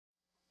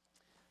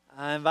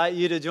I invite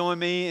you to join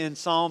me in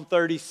Psalm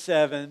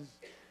 37,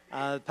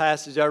 the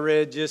passage I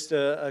read just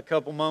a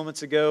couple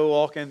moments ago,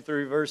 walking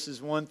through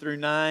verses 1 through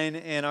 9.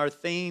 And our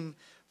theme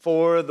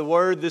for the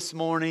word this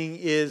morning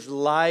is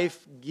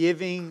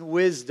life-giving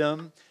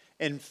wisdom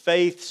and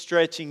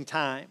faith-stretching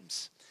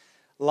times.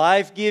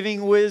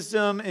 Life-giving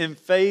wisdom and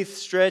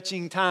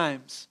faith-stretching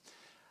times.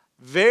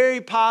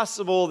 Very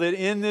possible that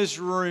in this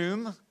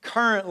room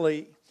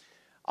currently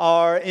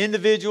are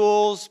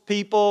individuals,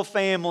 people,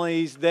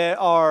 families that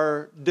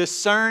are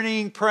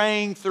discerning,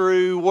 praying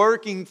through,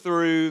 working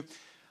through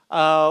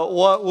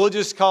what we'll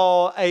just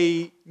call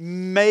a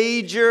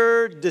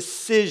major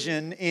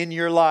decision in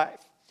your life.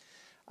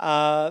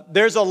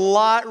 There's a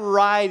lot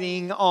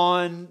riding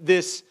on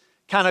this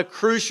kind of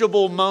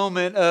crucible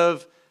moment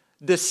of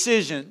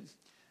decision.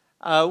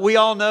 We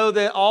all know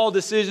that all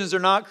decisions are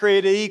not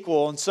created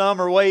equal, and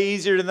some are way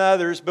easier than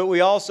others, but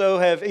we also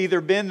have either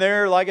been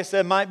there, like I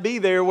said, might be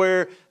there,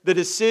 where the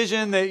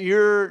decision that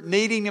you're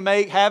needing to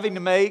make, having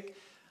to make,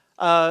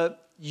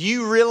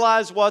 you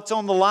realize what's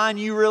on the line,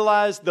 you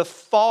realize the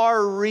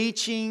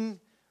far-reaching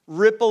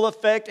ripple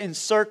effect and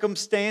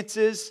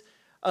circumstances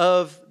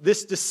of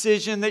this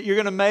decision that you're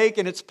going to make,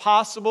 and it's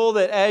possible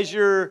that as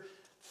you're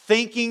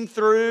thinking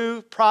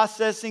through,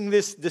 processing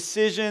this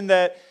decision,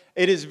 that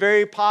it is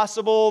very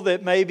possible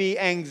that maybe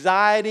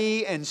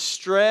anxiety and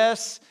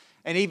stress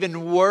and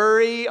even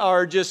worry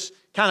are just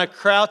kind of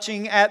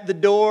crouching at the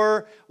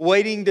door,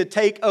 waiting to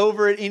take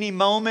over at any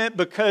moment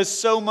because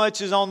so much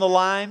is on the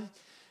line.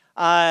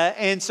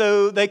 And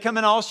so they come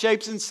in all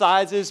shapes and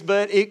sizes,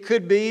 but it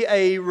could be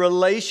a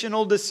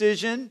relational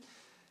decision.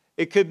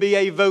 It could be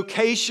a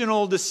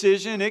vocational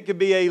decision. It could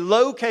be a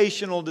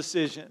locational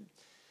decision.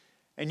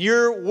 And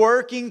you're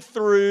working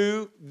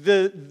through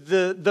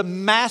the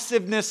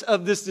massiveness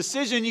of this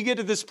decision. You get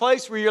to this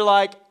place where you're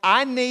like,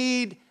 I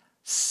need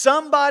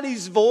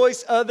somebody's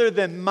voice other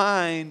than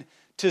mine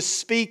to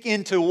speak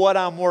into what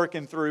I'm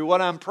working through,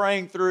 what I'm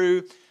praying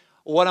through,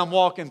 what I'm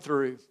walking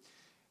through.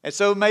 And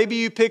so maybe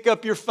you pick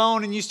up your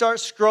phone and you start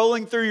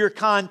scrolling through your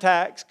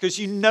contacts because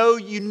you know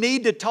you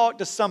need to talk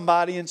to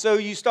somebody. And so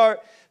you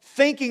start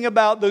thinking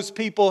about those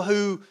people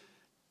who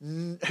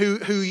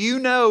you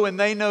know and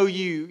they know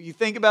you. You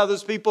think about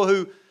those people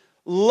who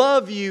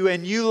love you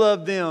and you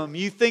love them.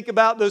 You think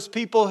about those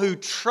people who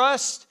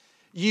trust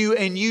you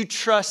and you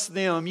trust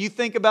them. You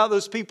think about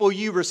those people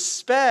you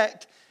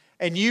respect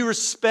and you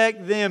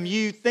respect them.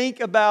 You think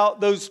about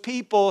those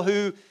people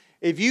who,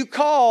 if you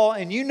call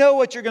and you know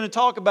what you're going to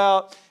talk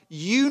about,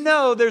 you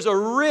know there's a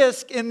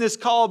risk in this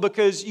call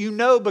because you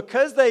know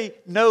because they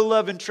know,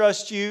 love, and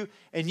trust you,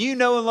 and you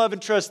know and love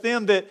and trust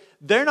them, that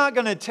they're not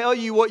going to tell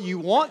you what you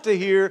want to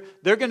hear.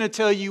 They're going to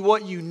tell you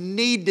what you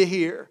need to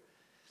hear.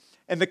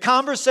 And the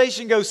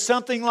conversation goes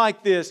something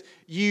like this.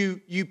 You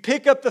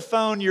pick up the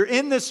phone, you're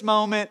in this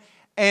moment,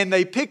 and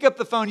they pick up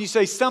the phone. You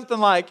say something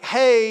like,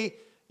 hey,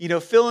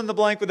 fill in the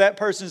blank with that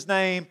person's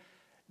name.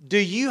 Do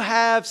you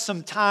have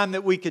some time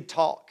that we could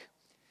talk?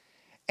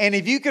 And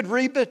if you could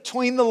read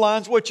between the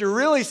lines, what you're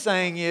really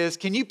saying is,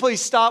 can you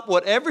please stop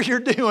whatever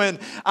you're doing?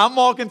 I'm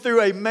walking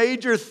through a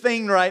major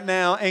thing right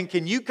now, and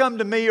can you come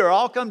to me or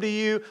I'll come to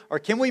you, or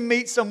can we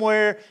meet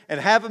somewhere and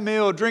have a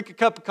meal, drink a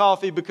cup of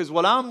coffee? Because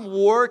what I'm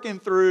working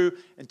through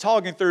and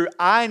talking through,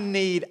 I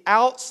need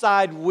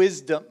outside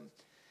wisdom.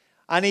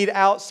 I need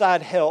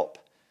outside help.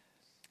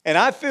 And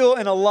I feel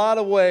in a lot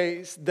of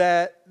ways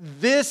that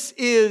this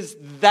is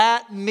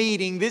that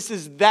meeting, this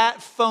is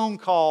that phone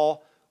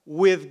call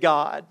with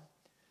God.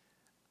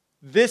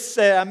 This,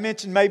 I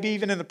mentioned maybe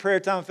even in the prayer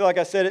time, I feel like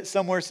I said it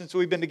somewhere since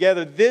we've been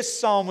together. This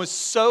psalm was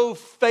so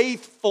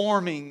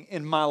faith-forming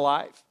in my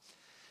life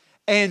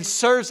and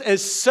serves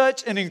as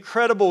such an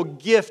incredible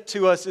gift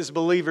to us as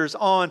believers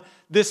on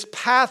this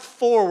path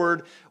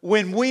forward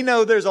when we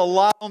know there's a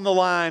lot on the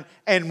line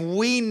and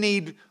we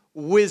need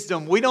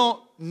wisdom. We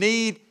don't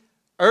need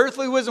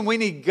earthly wisdom, we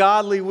need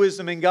godly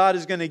wisdom, and God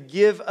is going to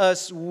give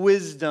us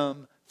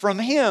wisdom from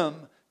Him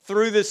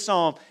through this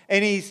psalm.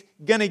 And He's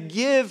going to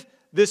give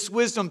this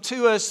wisdom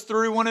to us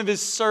through one of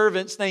His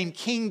servants named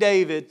King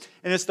David.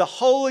 And it's the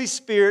Holy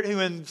Spirit who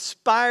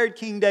inspired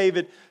King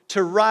David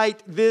to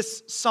write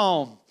this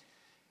psalm.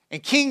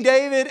 And King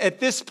David, at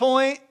this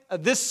point,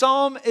 this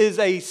psalm is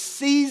a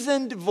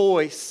seasoned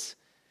voice.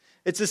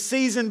 It's a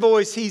seasoned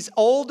voice. He's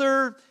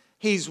older,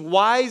 he's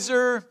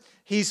wiser,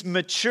 he's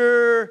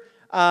mature.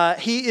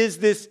 He is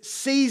this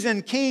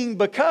seasoned king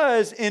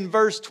because in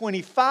verse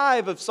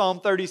 25 of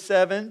Psalm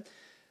 37,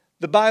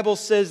 the Bible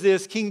says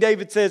this. King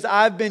David says,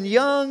 I've been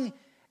young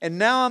and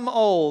now I'm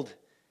old,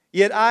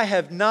 yet I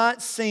have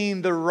not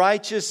seen the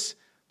righteous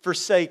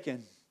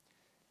forsaken.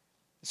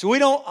 So we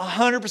don't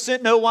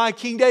 100% know why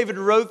King David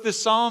wrote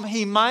this psalm.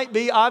 He might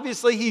be,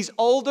 obviously he's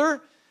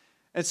older,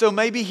 and so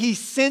maybe he's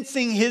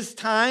sensing his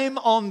time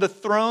on the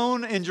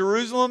throne in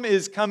Jerusalem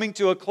is coming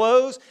to a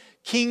close.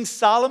 King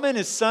Solomon,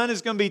 his son,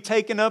 is going to be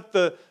taking up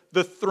the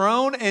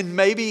throne, and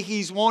maybe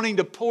he's wanting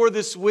to pour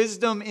this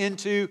wisdom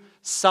into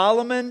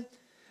Solomon.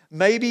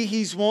 Maybe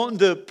he's wanting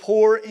to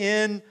pour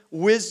in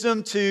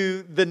wisdom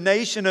to the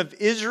nation of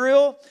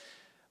Israel.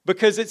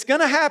 Because it's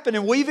going to happen,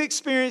 and we've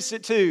experienced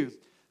it too.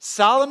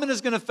 Solomon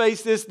is going to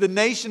face this. The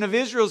nation of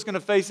Israel is going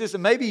to face this.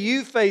 And maybe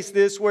you face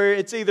this where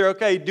it's either,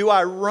 okay, do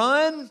I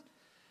run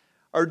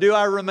or do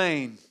I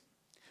remain?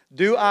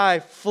 Do I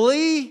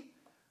flee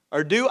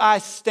or do I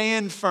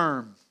stand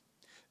firm?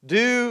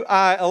 Do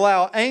I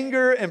allow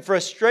anger and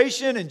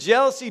frustration and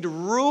jealousy to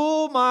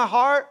rule my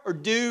heart, or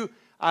do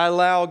I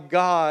allow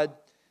God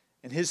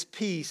and His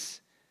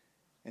peace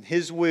and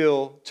His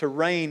will to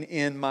reign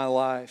in my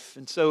life?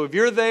 And so if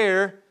you're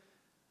there,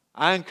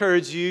 I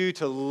encourage you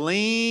to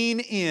lean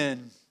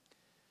in.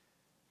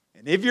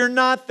 And if you're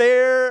not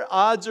there,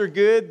 odds are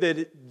good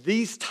that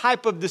these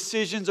type of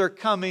decisions are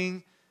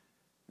coming,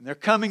 and they're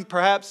coming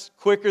perhaps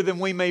quicker than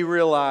we may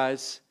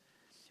realize.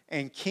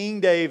 And King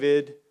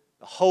David,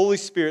 the Holy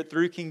Spirit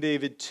through King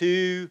David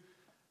to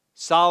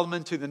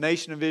Solomon, to the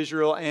nation of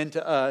Israel, and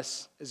to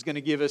us, is going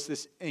to give us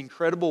this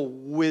incredible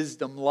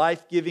wisdom,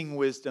 life-giving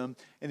wisdom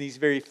in these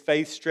very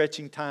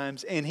faith-stretching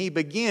times. And he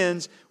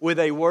begins with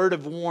a word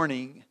of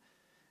warning.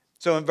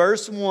 So in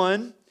verse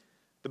 1,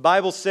 the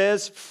Bible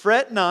says,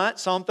 fret not,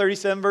 Psalm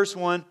 37 verse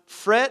 1,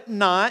 fret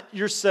not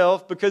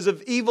yourself because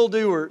of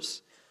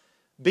evildoers.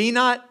 Be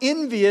not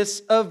envious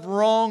of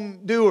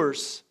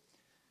wrongdoers.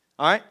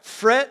 All right,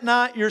 fret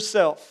not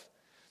yourself.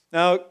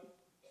 Now,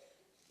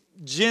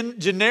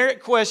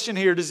 generic question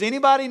here. Does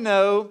anybody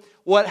know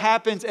what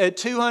happens at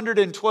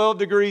 212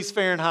 degrees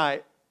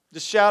Fahrenheit?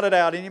 Just shout it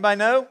out. Anybody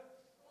know?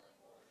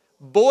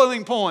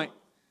 Boiling point.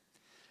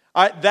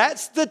 All right,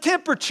 that's the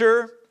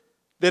temperature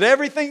that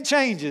everything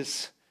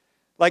changes.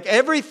 Like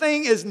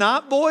everything is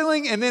not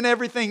boiling and then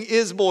everything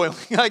is boiling.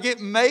 Like it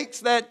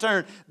makes that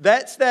turn.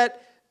 That's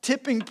that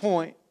tipping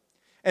point.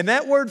 And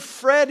that word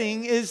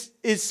fretting is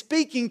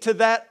speaking to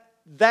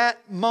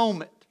that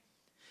moment.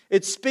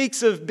 It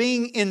speaks of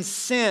being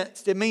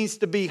incensed. It means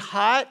to be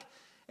hot.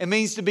 It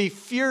means to be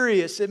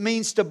furious. It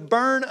means to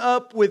burn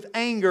up with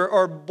anger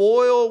or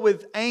boil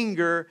with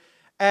anger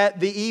at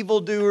the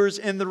evildoers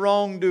and the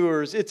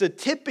wrongdoers. It's a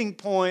tipping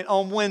point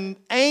on when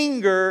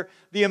anger,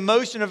 the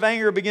emotion of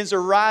anger, begins to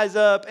rise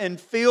up and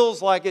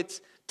feels like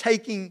it's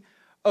taking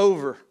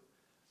over.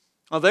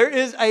 Now, there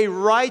is a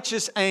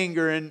righteous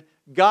anger, and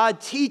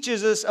God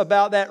teaches us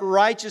about that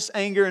righteous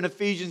anger in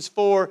Ephesians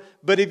 4.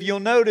 But if you'll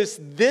notice,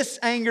 this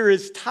anger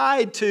is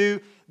tied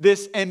to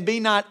this, and be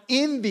not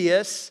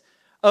envious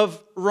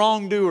of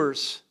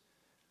wrongdoers.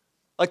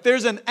 Like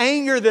there's an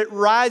anger that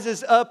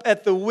rises up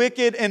at the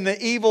wicked and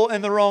the evil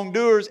and the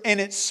wrongdoers, and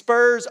it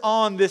spurs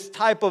on this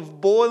type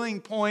of boiling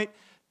point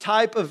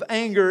type of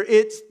anger.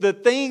 It's the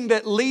thing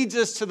that leads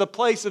us to the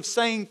place of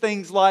saying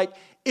things like,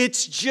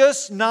 it's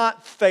just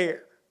not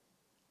fair.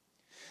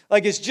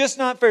 Like it's just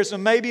not fair. So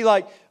maybe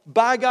like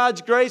by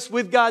God's grace,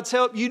 with God's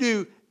help, you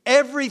do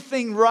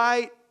everything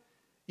right.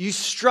 You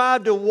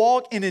strive to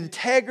walk in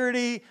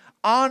integrity,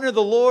 honor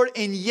the Lord,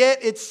 and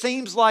yet it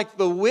seems like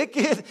the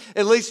wicked,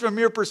 at least from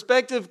your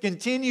perspective,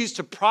 continues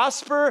to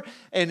prosper.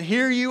 And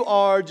here you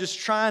are just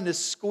trying to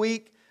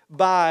squeak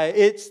by.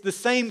 It's the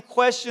same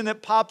question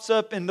that pops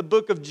up in the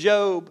book of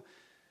Job,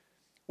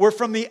 where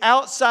from the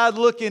outside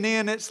looking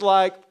in, it's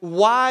like,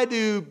 why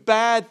do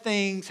bad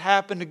things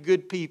happen to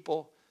good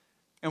people?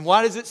 And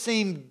why does it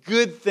seem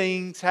good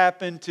things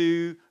happen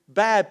to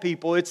bad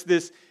people? It's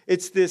this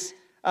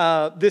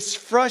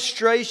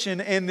frustration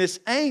and this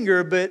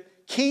anger. But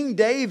King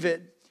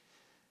David,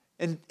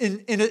 in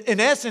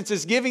essence,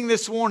 is giving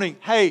this warning.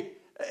 Hey,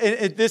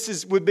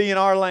 would be in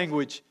our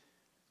language.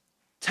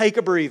 Take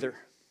a breather.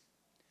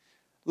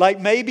 Like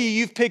maybe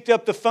you've picked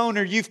up the phone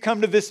or you've come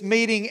to this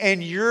meeting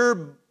and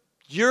you're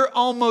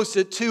almost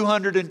at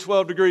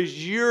 212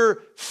 degrees.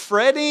 You're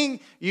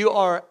fretting, you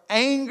are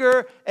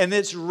anger, and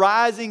it's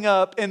rising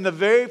up. And the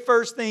very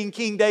first thing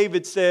King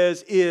David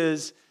says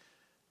is,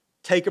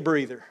 take a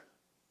breather.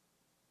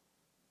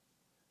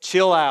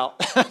 Chill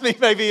out. I mean,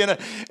 maybe in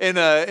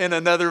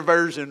another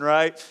version,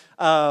 right?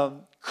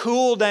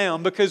 Cool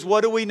down, because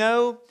what do we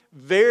know?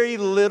 Very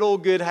little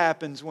good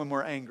happens when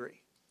we're angry.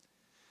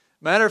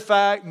 Matter of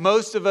fact,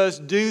 most of us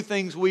do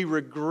things we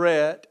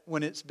regret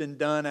when it's been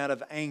done out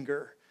of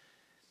anger.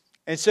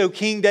 And so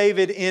King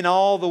David, in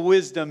all the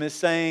wisdom, is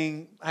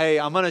saying, hey,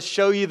 I'm going to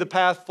show you the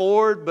path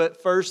forward,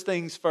 but first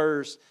things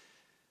first,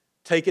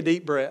 take a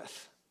deep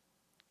breath.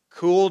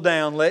 Cool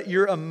down. Let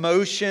your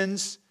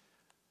emotions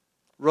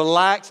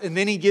relax. And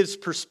then he gives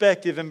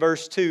perspective in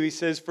verse 2. He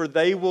says, for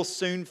they will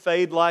soon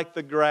fade like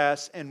the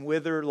grass and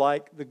wither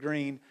like the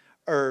green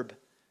herb.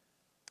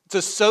 It's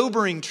a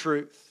sobering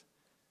truth.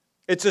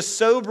 It's a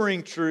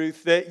sobering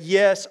truth that,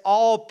 yes,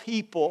 all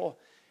people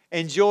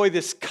enjoy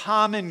this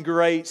common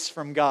grace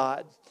from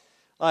God.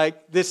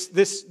 Like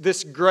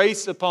this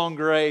grace upon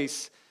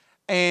grace.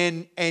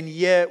 And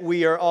yet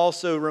we are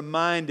also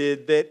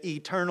reminded that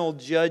eternal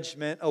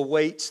judgment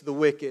awaits the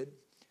wicked.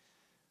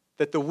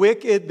 That the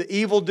wicked, the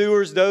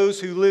evildoers, those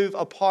who live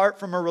apart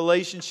from a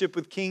relationship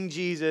with King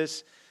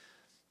Jesus,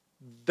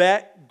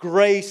 that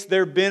grace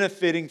they're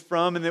benefiting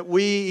from and that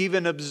we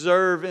even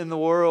observe in the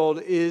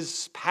world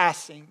is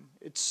passing.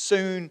 It's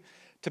soon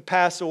to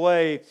pass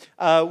away.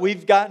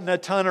 We've gotten a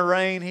ton of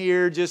rain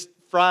here just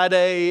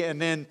Friday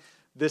and then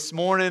this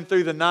morning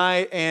through the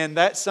night, and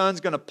that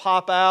sun's going to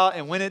pop out,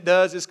 and when it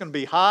does, it's going to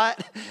be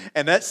hot,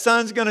 and that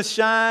sun's going to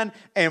shine,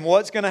 and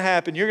what's going to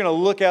happen? You're going to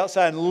look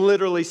outside and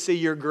literally see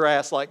your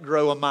grass like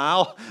grow a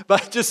mile by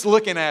just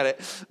looking at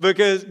it,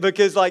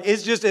 because like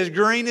it's just as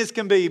green as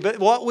can be. But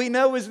what we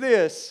know is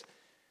this: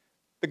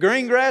 the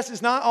green grass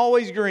is not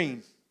always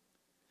green,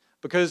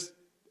 because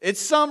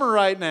it's summer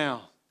right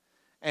now,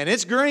 and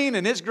it's green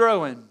and it's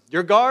growing.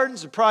 Your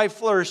gardens are probably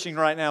flourishing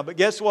right now, but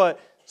guess what?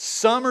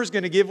 Summer's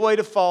going to give way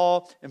to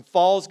fall, and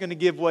fall's going to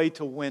give way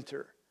to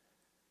winter.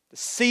 The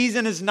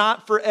season is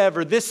not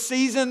forever. This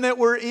season that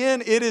we're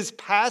in, it is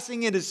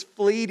passing, it is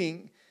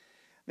fleeting.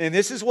 And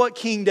this is what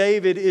King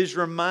David is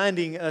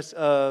reminding us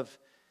of.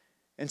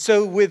 And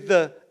so with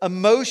the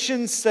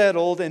emotion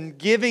settled and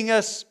giving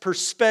us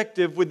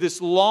perspective with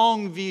this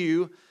long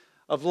view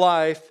of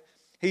life,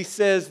 he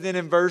says then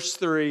in verse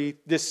 3,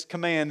 this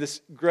command,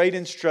 this great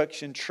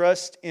instruction,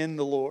 trust in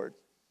the Lord.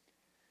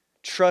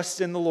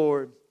 Trust in the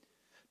Lord.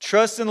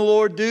 Trust in the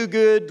Lord, do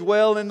good,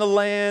 dwell in the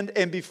land,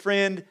 and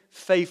befriend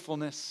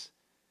faithfulness.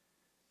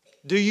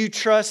 Do you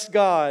trust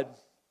God?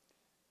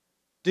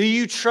 Do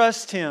you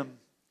trust Him?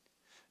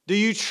 Do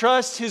you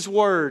trust His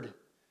Word?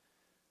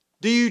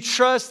 Do you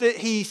trust that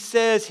He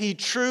says He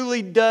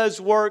truly does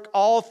work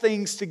all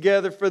things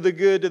together for the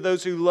good to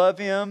those who love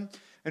Him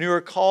and who are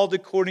called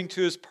according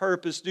to His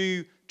purpose? Do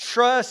you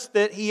trust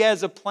that He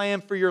has a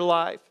plan for your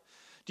life?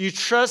 Do you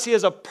trust He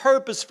has a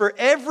purpose for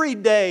every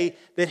day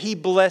that He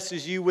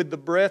blesses you with the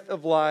breath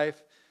of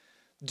life?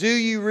 Do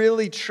you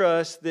really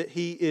trust that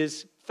He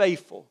is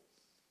faithful?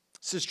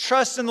 It says,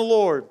 trust in the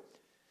Lord.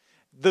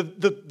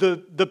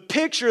 The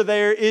picture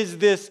there is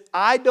this: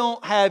 I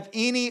don't have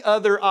any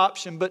other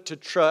option but to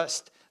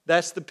trust.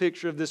 That's the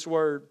picture of this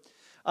word.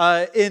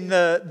 In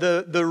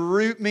the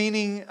root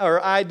meaning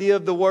or idea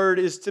of the word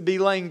is to be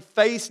laying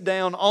face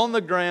down on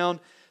the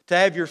ground, to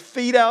have your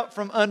feet out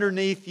from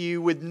underneath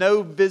you with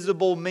no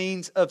visible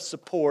means of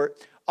support.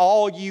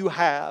 All you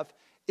have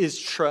is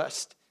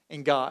trust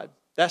in God.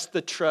 That's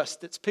the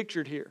trust that's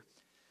pictured here.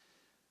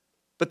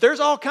 But there's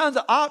all kinds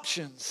of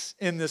options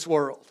in this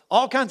world.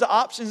 All kinds of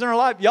options in our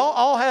life. Y'all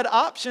all had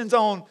options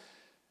on,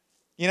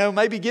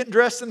 maybe getting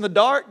dressed in the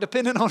dark,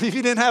 depending on if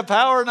you didn't have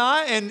power or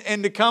not,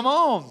 and to come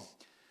on.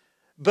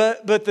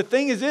 But the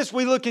thing is this: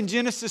 we look in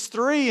Genesis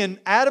 3, and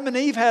Adam and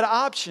Eve had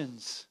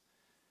options.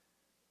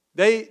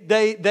 They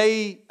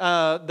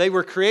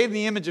were created in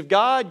the image of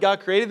God. God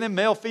created them,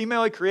 male,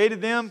 female. He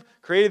created them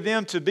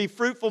to be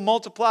fruitful,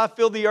 multiply,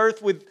 fill the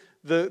earth with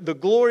the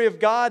glory of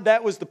God.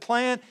 That was the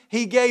plan.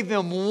 He gave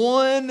them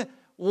one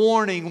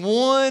warning,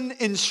 one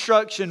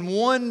instruction,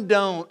 one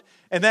don't.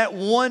 And that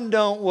one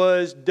don't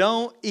was,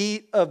 don't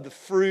eat of the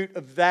fruit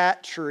of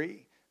that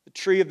tree, the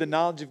tree of the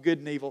knowledge of good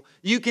and evil.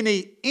 You can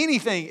eat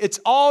anything. It's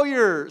all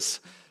yours,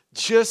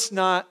 just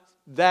not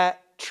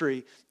that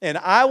tree. And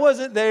I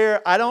wasn't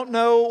there. I don't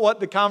know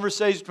what the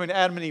conversation between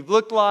Adam and Eve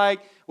looked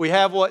like. We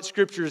have what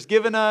Scripture has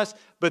given us.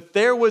 But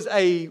there was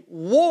a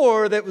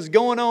war that was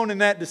going on in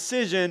that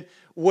decision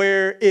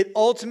where it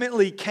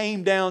ultimately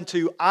came down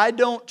to, I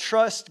don't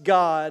trust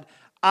God.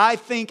 I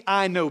think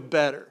I know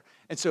better.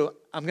 And so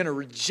I'm going to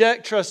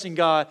reject trusting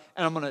God,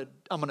 and I'm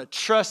going to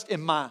trust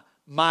in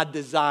my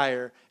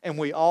desire. And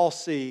we all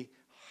see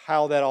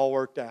how that all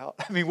worked out.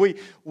 I mean,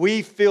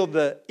 we feel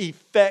the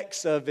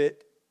effects of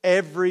it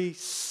every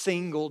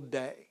single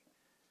day.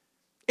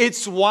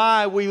 It's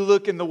why we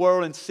look in the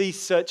world and see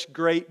such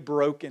great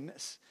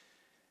brokenness.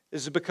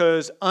 Is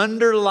because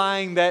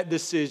underlying that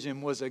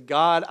decision was a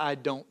God, I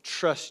don't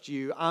trust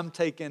you. I'm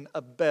taking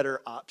a better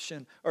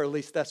option, or at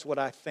least that's what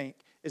I think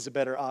is a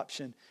better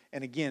option.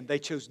 And again, they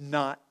chose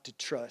not to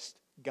trust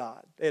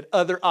God. They had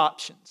other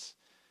options.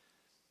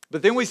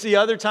 But then we see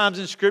other times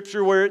in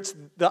Scripture where it's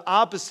the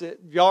opposite.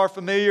 Y'all are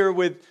familiar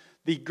with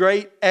the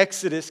great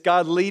Exodus,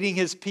 God leading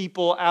His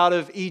people out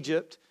of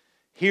Egypt,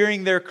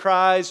 hearing their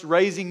cries,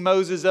 raising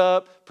Moses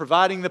up,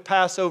 providing the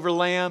Passover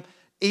lamb.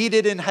 Eat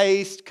it in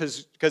haste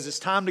because it's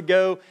time to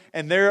go.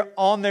 And they're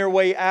on their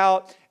way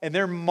out, and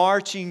they're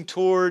marching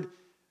toward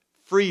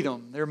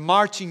freedom. They're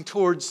marching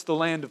towards the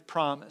land of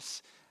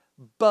promise.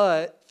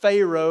 But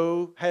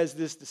Pharaoh has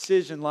this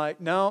decision like,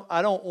 no,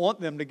 I don't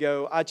want them to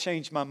go. I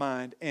changed my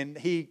mind. And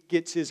he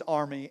gets his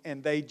army,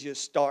 and they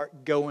just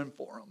start going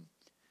for him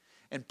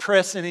and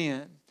pressing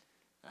in.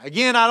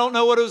 Again, I don't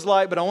know what it was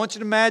like, but I want you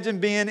to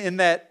imagine being in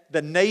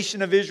the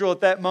nation of Israel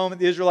at that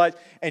moment, the Israelites,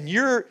 and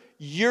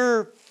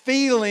you're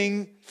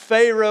feeling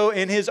Pharaoh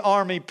and his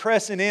army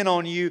pressing in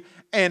on you,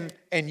 and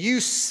you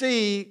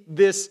see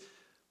this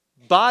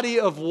body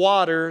of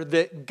water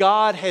that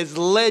God has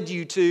led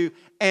you to,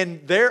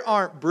 and there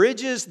aren't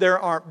bridges, there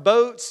aren't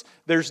boats,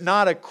 there's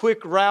not a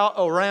quick route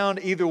around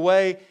either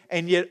way,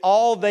 and yet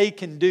all they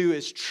can do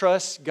is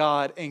trust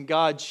God, and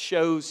God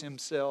shows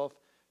Himself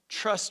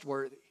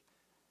trustworthy.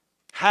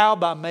 How?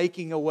 By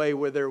making a way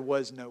where there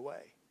was no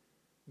way.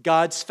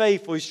 God's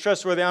faithful. He's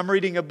trustworthy. I'm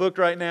reading a book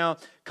right now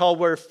called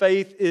Where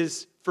Faith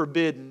is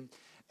Forbidden.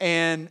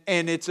 And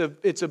it's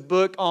a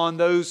book on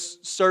those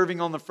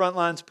serving on the front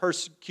lines,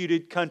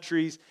 persecuted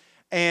countries.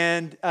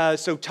 And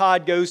so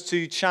Todd goes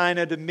to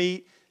China to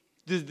meet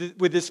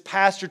with this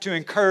pastor to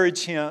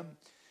encourage him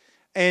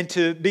and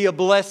to be a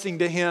blessing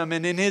to him.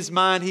 And in his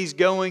mind, he's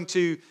going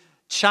to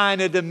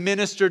China to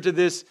minister to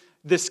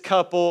this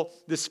couple,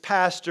 this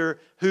pastor,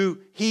 who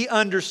he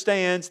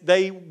understands.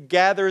 They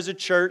gather as a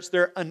church.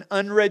 They're an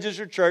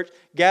unregistered church,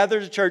 gather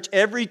as a church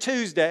every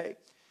Tuesday.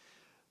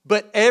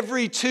 But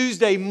every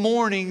Tuesday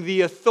morning,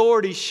 the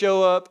authorities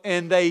show up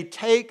and they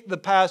take the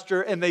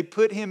pastor and they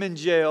put him in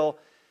jail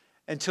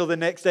until the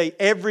next day.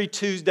 Every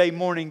Tuesday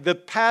morning, the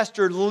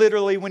pastor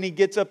literally, when he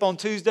gets up on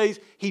Tuesdays,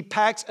 he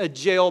packs a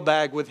jail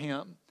bag with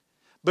him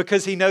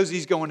because he knows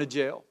he's going to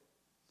jail.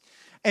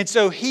 And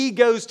so he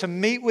goes to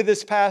meet with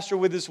this pastor,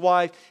 with his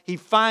wife. He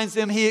finds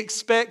them. He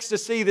expects to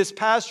see this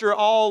pastor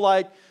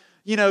all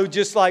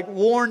just like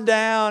worn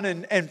down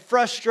and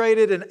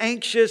frustrated and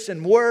anxious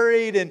and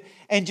worried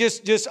and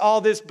just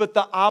all this. But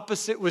the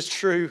opposite was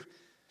true.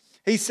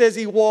 He says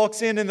he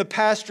walks in and the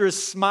pastor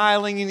is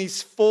smiling and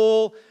he's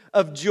full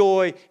of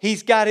joy.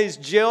 He's got his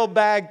jail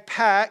bag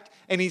packed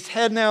and he's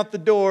heading out the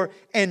door.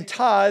 And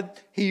Todd,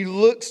 he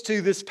looks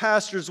to this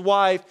pastor's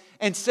wife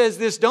and says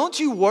this, "Don't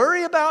you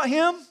worry about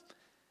him?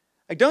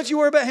 Like, don't you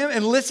worry about him?"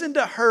 And listen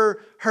to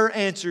her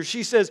answer.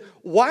 She says,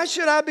 "Why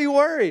should I be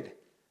worried?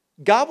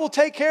 God will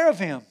take care of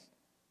him."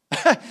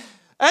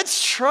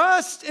 That's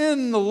trust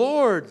in the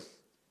Lord.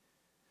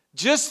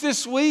 Just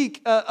this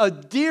week, a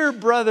dear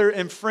brother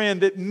and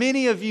friend that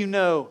many of you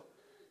know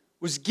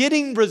was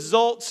getting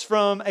results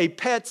from a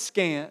PET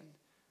scan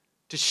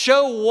to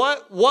show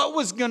what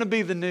was going to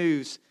be the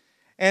news.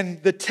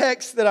 And the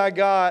text that I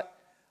got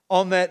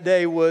on that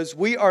day was,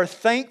 "We are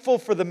thankful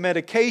for the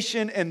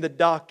medication and the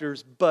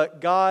doctors,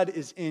 but God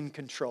is in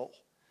control."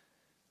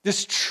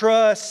 This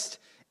trust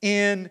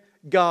in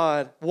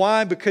God.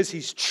 Why? Because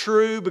He's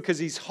true, because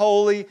He's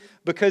holy,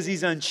 because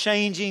He's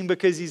unchanging,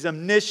 because He's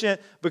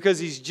omniscient, because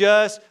He's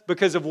just,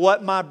 because of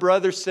what my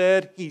brother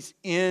said. He's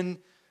in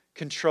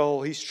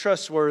control. He's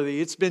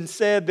trustworthy. It's been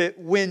said that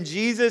when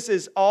Jesus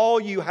is all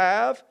you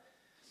have,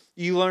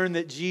 you learn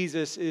that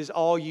Jesus is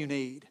all you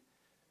need.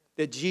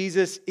 That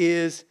Jesus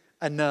is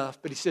enough.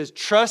 But he says,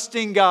 trust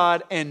in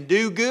God and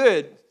do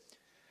good.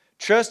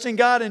 Trust in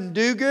God and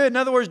do good. In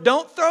other words,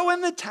 don't throw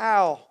in the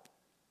towel.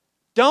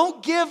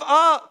 Don't give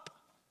up.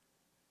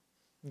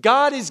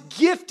 God has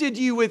gifted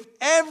you with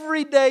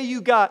every day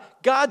you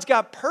got. God's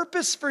got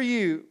purpose for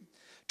you.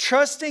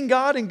 Trusting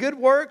God and good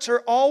works are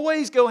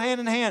always go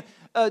hand in hand.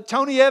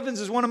 Tony Evans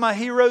is one of my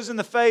heroes in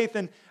the faith,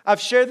 and I've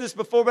shared this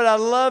before, but I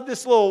love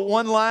this little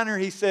one-liner.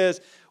 He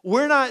says,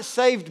 we're not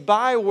saved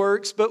by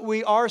works, but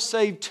we are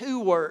saved to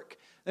work.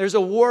 There's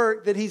a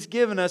work that He's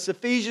given us.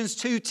 Ephesians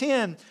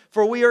 2:10,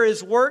 for we are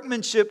His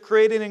workmanship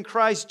created in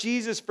Christ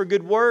Jesus for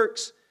good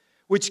works,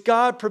 which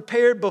God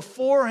prepared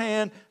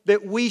beforehand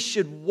that we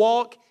should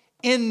walk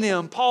in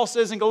them. Paul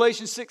says in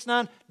Galatians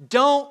 6:9,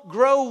 don't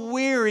grow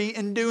weary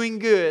in doing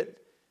good.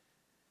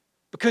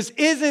 Because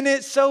isn't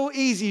it so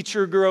easy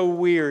to grow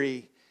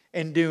weary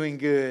in doing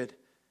good?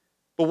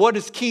 But what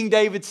does King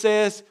David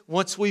says?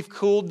 Once we've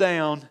cooled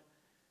down,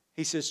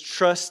 he says,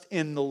 trust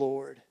in the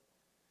Lord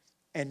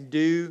and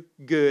do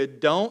good.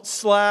 Don't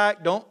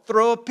slack. Don't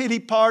throw a pity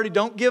party.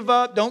 Don't give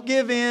up. Don't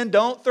give in.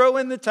 Don't throw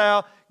in the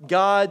towel.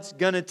 God's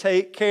going to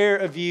take care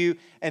of you.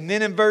 And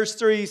then in verse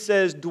 3 he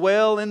says,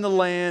 dwell in the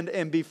land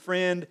and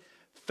befriend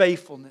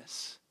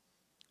faithfulness.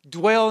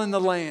 Dwell in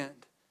the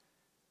land.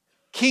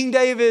 King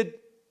David,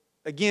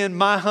 again,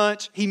 my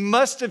hunch, he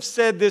must have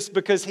said this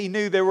because he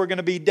knew there were going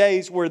to be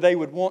days where they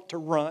would want to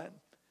run.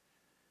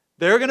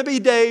 There are going to be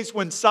days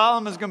when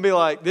Solomon's going to be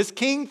like, this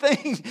king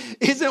thing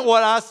isn't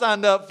what I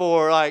signed up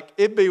for. Like,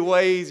 it'd be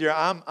way easier.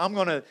 I'm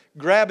going to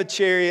grab a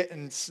chariot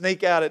and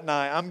sneak out at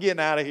night. I'm getting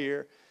out of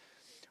here.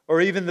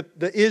 Or even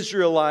the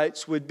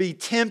Israelites would be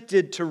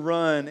tempted to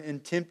run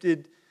and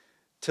tempted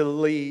to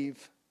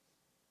leave.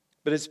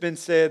 But it's been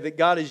said that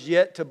God is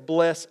yet to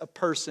bless a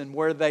person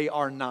where they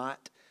are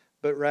not,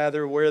 but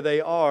rather where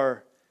they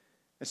are.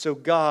 And so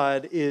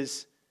God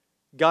is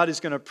going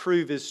to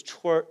prove His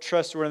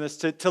trustworthiness.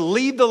 To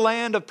leave the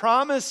land of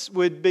promise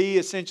would be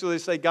essentially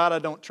to say, God, I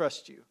don't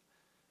trust you.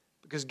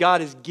 Because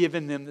God has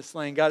given them this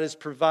land. God has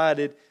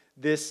provided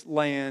this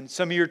land.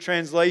 Some of your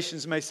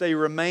translations may say,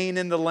 remain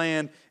in the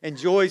land,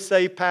 enjoy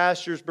safe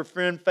pastures,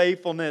 befriend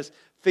faithfulness,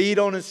 feed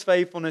on His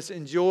faithfulness,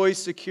 enjoy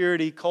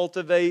security,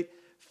 cultivate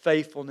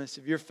faithfulness.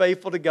 If you're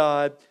faithful to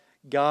God,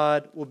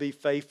 God will be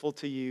faithful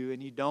to you,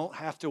 and you don't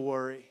have to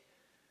worry.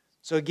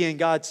 So again,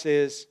 God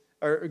says,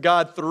 or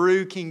God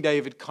through King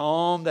David,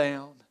 calm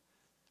down,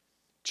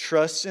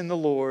 trust in the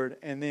Lord,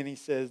 and then He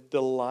says,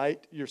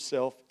 delight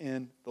yourself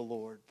in the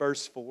Lord.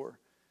 Verse 4,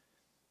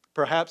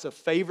 perhaps a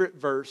favorite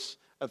verse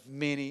of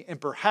many,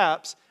 and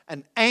perhaps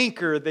an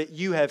anchor that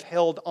you have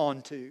held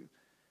on to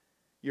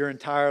your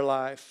entire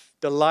life.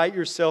 Delight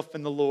yourself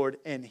in the Lord,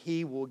 and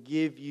He will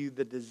give you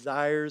the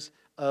desires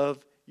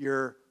of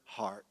your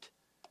heart.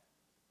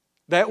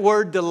 That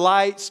word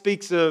delight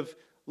speaks of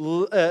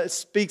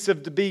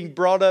being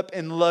brought up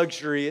in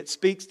luxury. It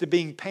speaks to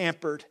being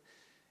pampered.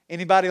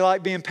 Anybody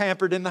like being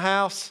pampered in the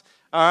house?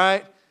 All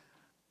right.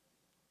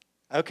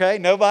 Okay,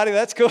 nobody,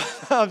 that's cool.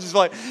 I'm just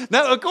like,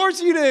 no, of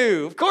course you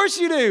do. Of course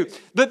you do.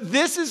 But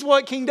this is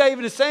what King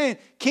David is saying.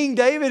 King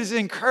David is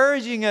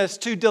encouraging us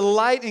to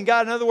delight in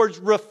God. In other words,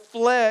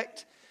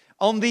 reflect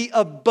on the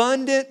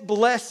abundant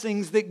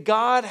blessings that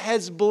God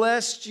has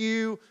blessed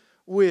you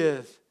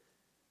with.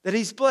 That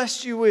He's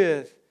blessed you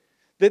with.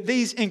 That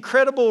these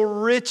incredible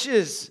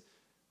riches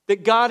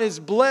that God has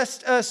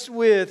blessed us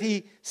with.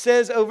 He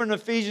says over in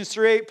Ephesians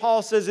 3:8,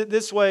 Paul says it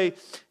this way.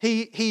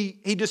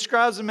 He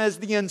describes them as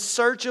the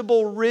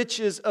unsearchable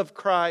riches of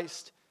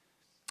Christ.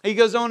 He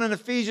goes on in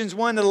Ephesians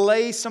 1 to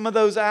lay some of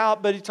those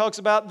out, but he talks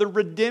about the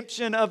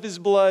redemption of His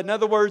blood. In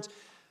other words,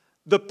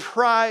 the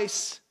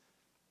price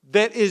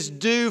that is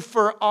due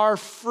for our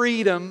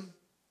freedom,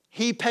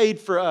 He paid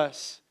for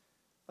us.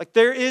 Like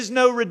there is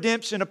no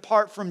redemption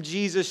apart from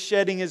Jesus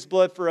shedding His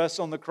blood for us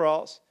on the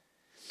cross.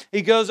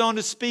 He goes on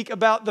to speak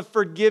about the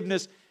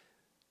forgiveness.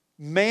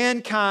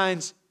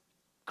 Mankind's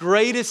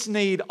greatest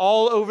need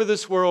all over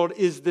this world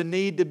is the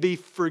need to be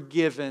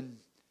forgiven.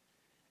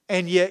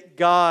 And yet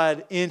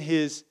God, in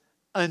His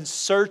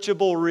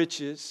unsearchable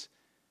riches,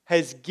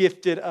 has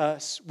gifted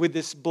us with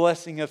this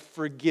blessing of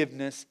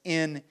forgiveness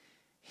in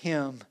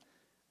Him.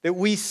 That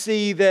we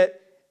see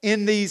that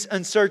in these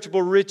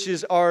unsearchable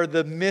riches are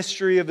the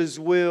mystery of His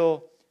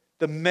will,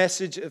 the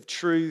message of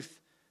truth,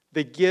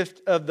 the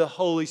gift of the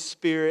Holy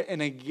Spirit,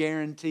 and a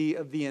guarantee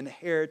of the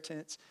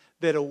inheritance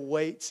that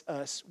awaits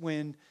us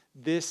when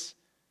this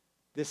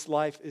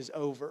life is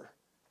over.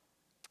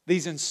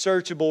 These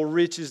unsearchable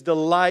riches,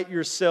 delight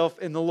yourself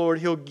in the Lord.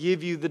 He'll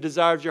give you the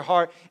desire of your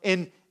heart.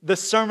 In the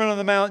Sermon on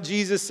the Mount,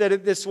 Jesus said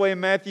it this way in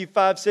Matthew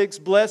 5:6,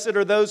 "Blessed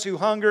are those who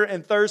hunger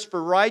and thirst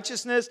for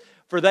righteousness,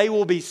 for they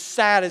will be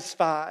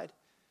satisfied."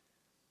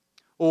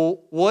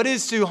 Well, what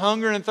is to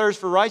hunger and thirst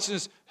for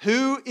righteousness?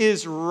 Who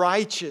is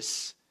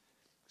righteous?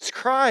 It's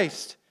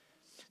Christ.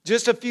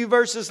 Just a few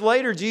verses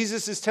later,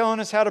 Jesus is telling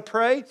us how to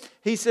pray.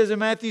 He says in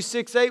Matthew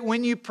 6:8,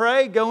 "When you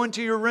pray, go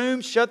into your room,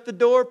 shut the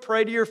door,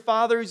 pray to your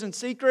Father who's in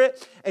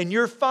secret, and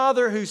your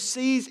Father who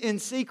sees in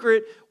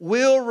secret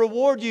will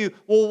reward you."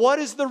 Well, what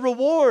is the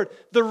reward?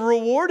 The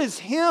reward is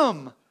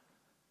Him.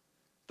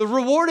 The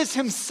reward is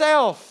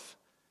Himself.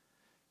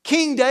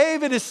 King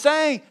David is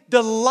saying,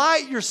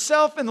 delight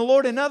yourself in the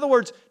Lord. In other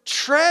words,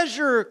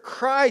 treasure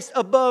Christ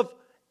above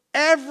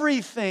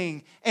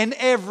everything and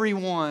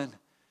everyone.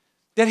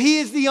 That He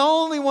is the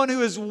only one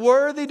who is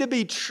worthy to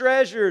be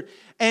treasured.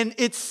 And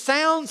it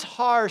sounds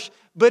harsh,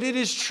 but it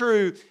is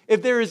true.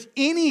 If there is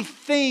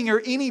anything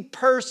or any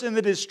person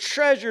that is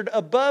treasured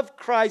above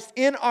Christ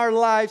in our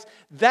lives,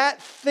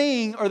 that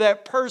thing or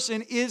that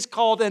person is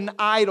called an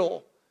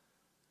idol.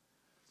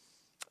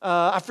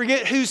 I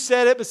forget who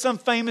said it, but some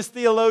famous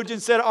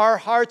theologian said our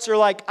hearts are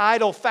like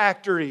idol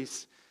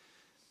factories.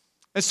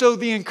 And so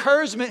the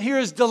encouragement here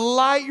is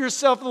delight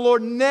yourself in the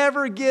Lord.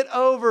 Never get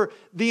over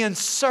the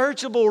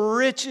unsearchable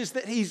riches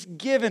that He's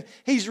given.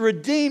 He's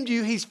redeemed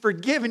you. He's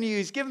forgiven you.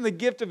 He's given the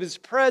gift of His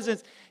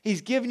presence.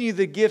 He's given you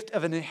the gift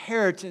of an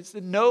inheritance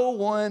that no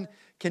one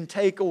can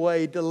take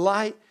away.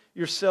 Delight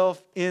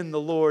yourself in the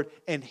Lord,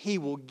 and He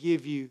will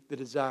give you the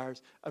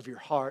desires of your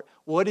heart.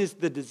 What is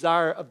the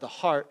desire of the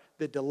heart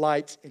that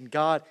delights in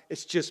God?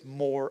 It's just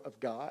more of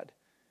God.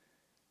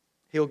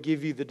 He'll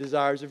give you the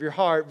desires of your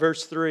heart.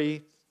 Verse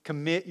 3.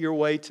 Commit your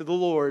way to the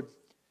Lord.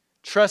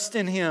 Trust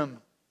in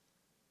Him.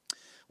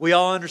 We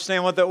all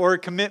understand what that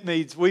word commit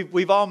means.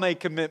 We've all made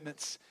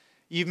commitments.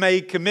 You've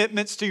made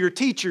commitments to your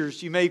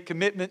teachers. You made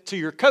commitment to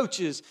your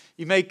coaches.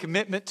 You made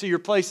commitment to your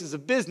places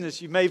of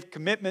business. You made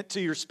commitment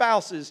to your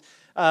spouses.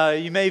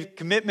 You made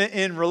commitment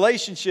in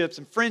relationships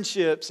and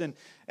friendships. And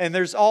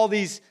there's all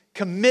these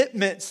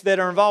commitments that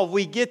are involved.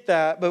 We get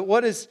that. But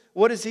what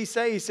does He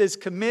say? He says,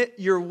 commit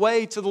your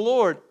way to the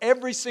Lord.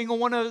 Every single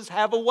one of us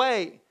have a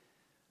way.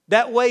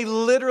 That way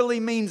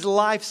literally means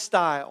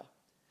lifestyle.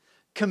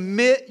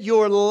 Commit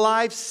your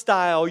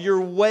lifestyle,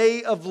 your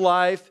way of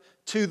life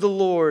to the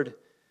Lord.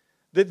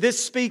 That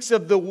this speaks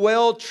of the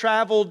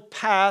well-traveled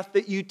path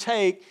that you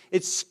take.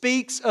 It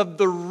speaks of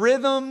the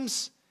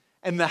rhythms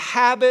and the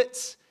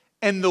habits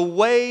and the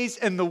ways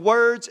and the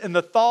words and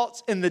the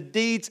thoughts and the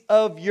deeds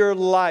of your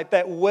life.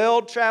 That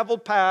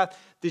well-traveled path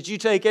that you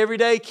take every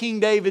day. King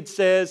David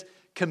says,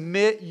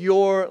 commit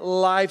your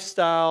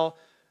lifestyle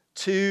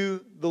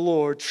to the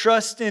Lord.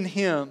 Trust in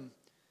Him.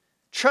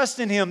 Trust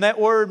in Him. That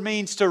word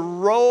means to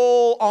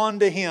roll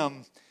onto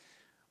Him,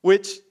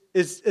 which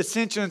is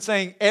essential in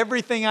saying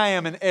everything I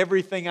am and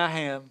everything I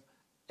am,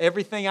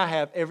 everything I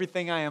have,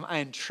 everything I am, I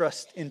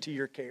entrust into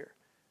your care.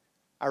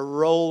 I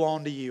roll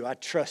onto you. I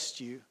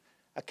trust you.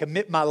 I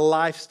commit my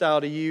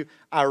lifestyle to you.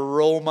 I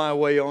roll my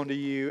way onto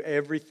you.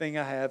 Everything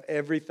I have,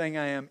 everything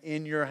I am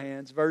in your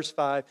hands. Verse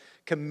 5,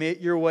 commit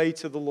your way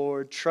to the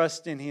Lord.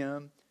 Trust in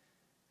Him.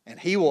 And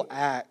He will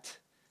act.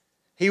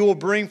 He will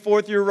bring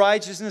forth your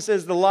righteousness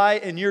as the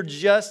light and your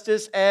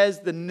justice as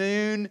the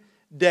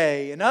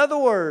noonday. In other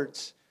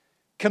words,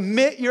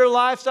 commit your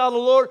lifestyle to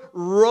the Lord.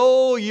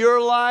 Roll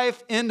your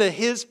life into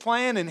His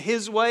plan and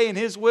His way and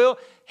His will.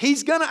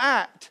 He's going to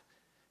act.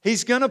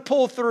 He's going to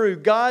pull through.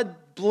 God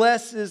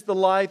blesses the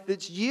life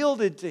that's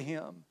yielded to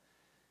Him.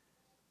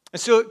 And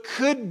so it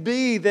could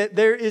be that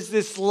there is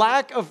this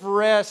lack of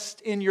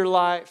rest in your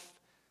life,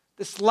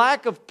 this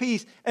lack of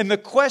peace. And the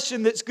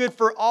question that's good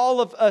for all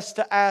of us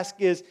to ask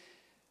is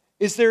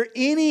there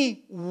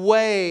any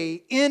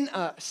way in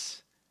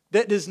us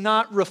that does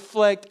not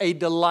reflect a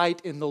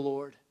delight in the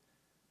Lord?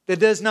 That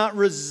does not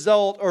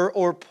result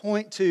or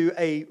point to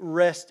a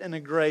rest and a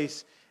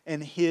grace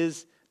in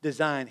His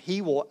design?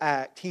 He will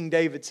act. King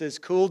David says,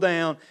 cool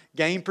down,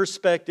 gain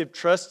perspective,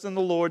 trust in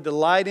the Lord,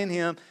 delight in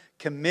Him,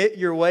 commit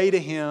your way to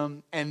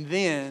Him, and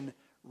then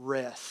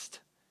rest.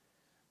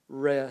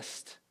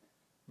 Rest.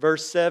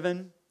 Verse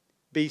 7,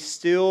 be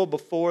still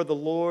before the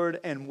Lord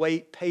and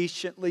wait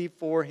patiently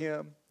for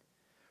Him.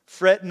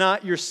 Fret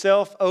not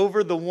yourself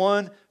over the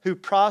one who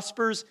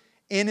prospers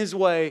in his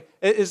way.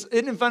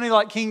 Isn't it funny,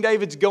 like King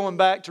David's going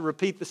back to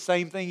repeat the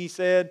same thing he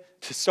said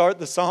to start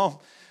the psalm?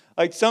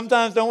 Like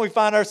sometimes don't we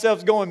find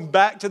ourselves going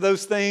back to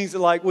those things that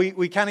like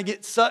we kind of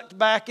get sucked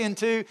back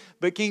into?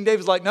 But King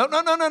David's like, no,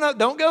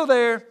 don't go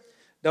there.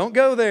 Don't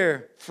go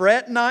there.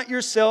 Fret not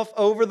yourself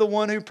over the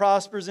one who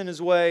prospers in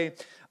his way,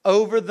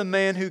 over the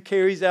man who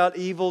carries out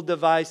evil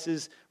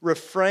devices.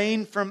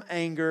 Refrain from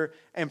anger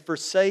and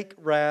forsake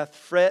wrath.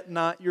 Fret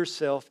not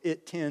yourself.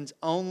 It tends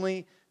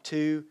only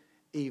to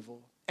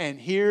evil. And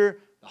here,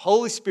 the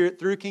Holy Spirit,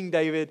 through King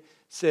David,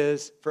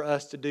 says for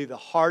us to do the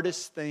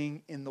hardest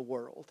thing in the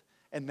world,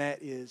 and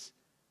that is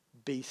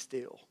be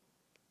still.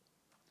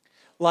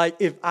 Like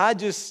if I'm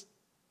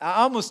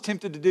almost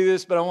tempted to do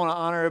this, but I want to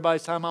honor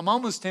everybody's time. I'm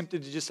almost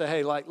tempted to just say,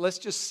 hey, like let's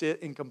just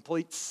sit in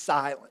complete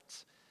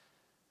silence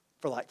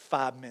for like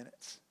 5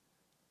 minutes.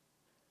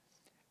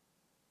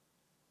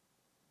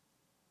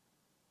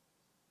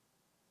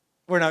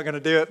 We're not going to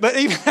do it. But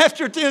even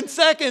after 10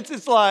 seconds,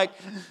 it's like,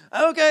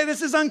 okay,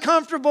 this is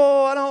uncomfortable.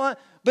 I don't like.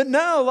 But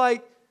no,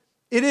 like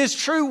it is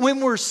true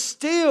when we're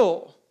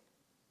still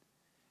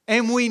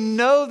and we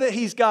know that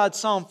He's God.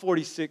 Psalm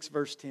 46,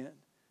 verse 10.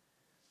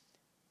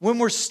 When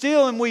we're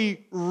still and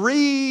we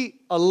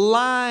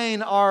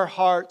realign our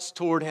hearts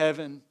toward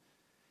heaven,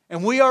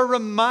 and we are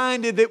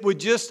reminded that with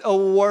just a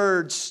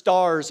word,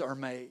 stars are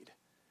made.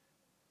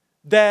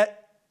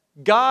 That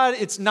God,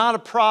 it's not a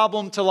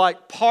problem to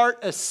like part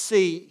a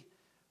sea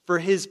for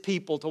His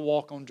people to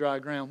walk on dry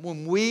ground.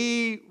 When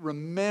we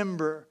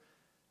remember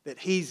that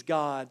He's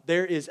God,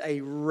 there is a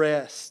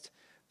rest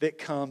that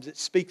comes. It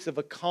speaks of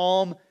a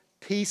calm,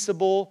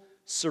 peaceable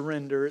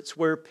surrender. It's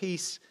where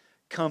peace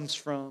comes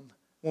from.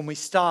 When we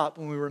stop,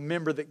 when we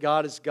remember that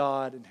God is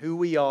God and who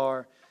we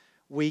are,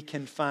 we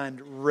can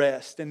find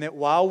rest. And that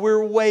while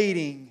we're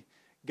waiting,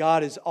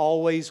 God is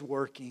always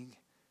working.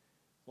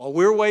 While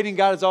we're waiting,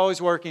 God is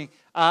always working.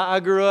 I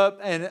grew up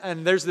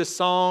and there's this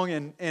song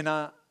and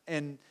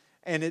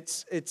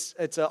it's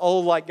an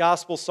old like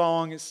gospel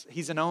song.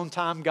 He's an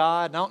on-time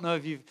God. And I don't know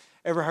if you've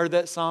ever heard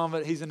that song,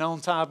 but He's an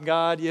on-time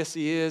God. Yes,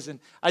 He is. And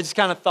I just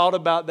kind of thought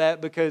about that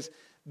because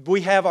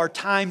we have our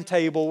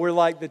timetable. We're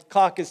like the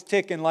clock is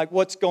ticking, like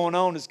what's going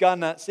on? Does God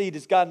not see?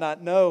 Does God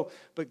not know?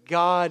 But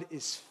God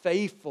is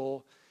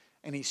faithful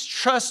and He's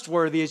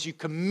trustworthy. As you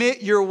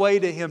commit your way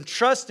to Him,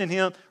 trust in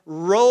Him,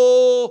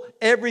 roll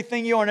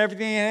everything you are and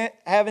everything you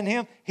have in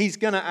Him, He's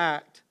going to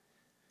act.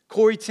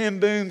 Corrie ten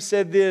Boom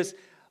said this,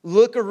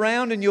 look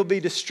around and you'll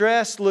be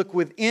distressed. Look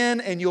within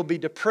and you'll be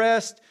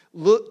depressed.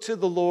 Look to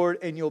the Lord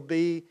and you'll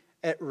be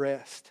at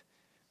rest.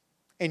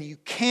 And you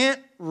can't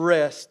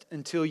rest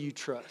until you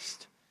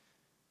trust.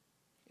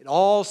 It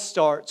all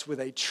starts with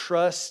a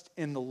trust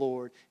in the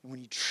Lord. And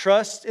when you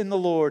trust in the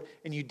Lord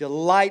and you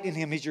delight in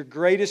Him, He's your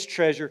greatest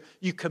treasure,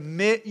 you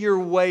commit your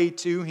way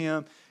to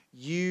Him,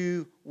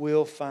 you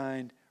will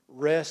find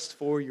rest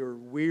for your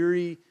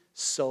weary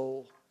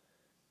soul.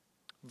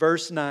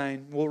 Verse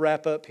 9, we'll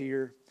wrap up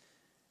here.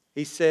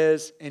 He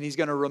says, and he's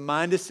going to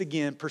remind us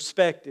again,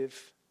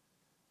 perspective,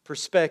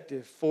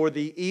 for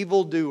the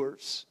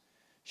evildoers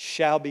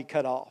shall be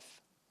cut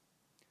off.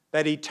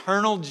 That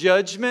eternal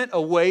judgment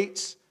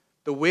awaits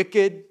the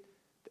wicked,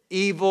 the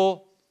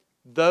evil,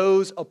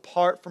 those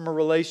apart from a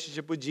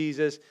relationship with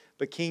Jesus.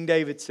 But King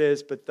David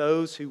says, but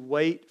those who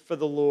wait for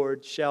the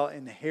Lord shall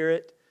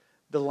inherit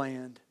the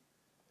land.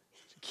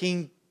 So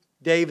King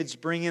David's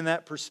bringing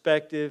that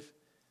perspective.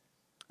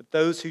 But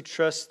those who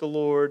trust the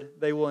Lord,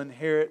 they will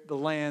inherit the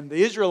land.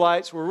 The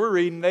Israelites, where we're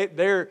reading,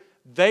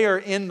 they are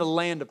in the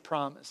land of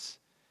promise.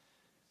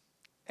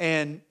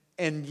 And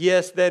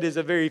yes, that is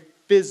a very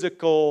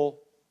physical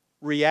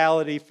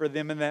reality for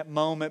them in that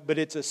moment, but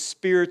it's a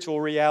spiritual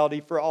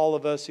reality for all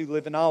of us who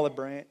live in Olive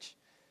Branch.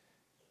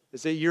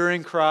 Is that you're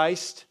in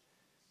Christ,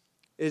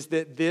 is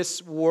that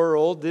this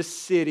world, this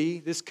city,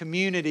 this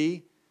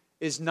community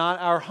is not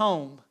our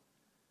home.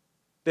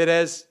 That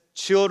as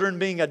children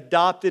being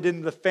adopted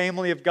into the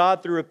family of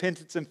God through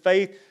repentance and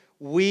faith,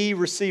 we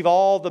receive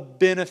all the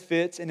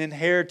benefits and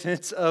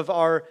inheritance of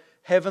our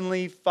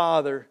Heavenly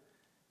Father.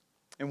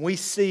 And we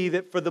see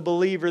that for the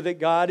believer that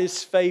God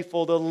is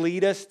faithful to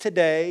lead us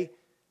today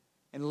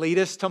and lead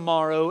us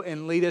tomorrow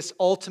and lead us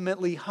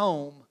ultimately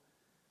home.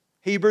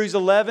 Hebrews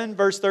 11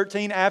 verse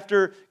 13,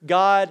 after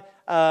God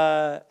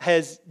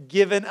has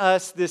given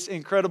us this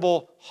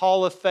incredible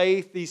hall of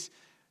faith, these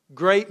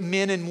great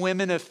men and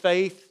women of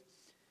faith.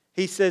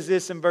 He says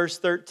this in verse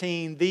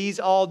 13, "These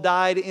all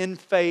died in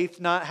faith,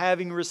 not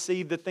having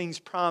received the things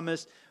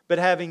promised, but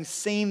having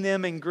seen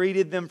them and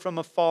greeted them from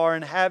afar,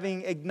 and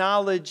having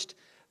acknowledged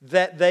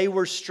that they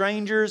were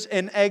strangers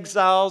and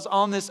exiles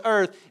on this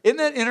earth." Isn't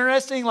that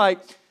interesting? Like,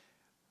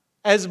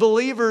 as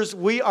believers,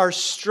 we are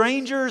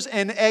strangers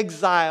and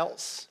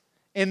exiles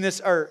in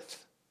this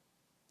earth.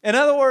 In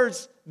other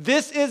words,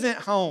 this isn't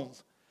home.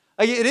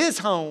 Like, it is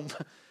home,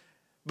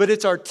 but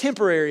it's our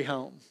temporary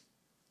home.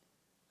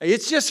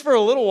 It's just for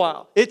a little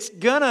while. It's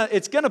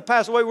gonna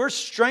pass away. We're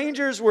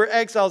strangers, we're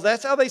exiles.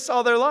 That's how they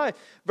saw their life.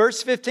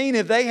 Verse 15,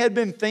 if they had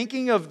been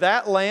thinking of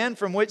that land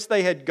from which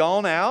they had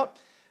gone out,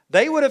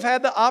 they would have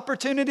had the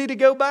opportunity to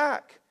go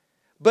back.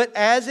 But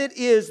as it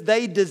is,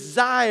 they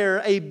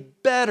desire a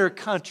better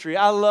country.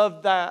 I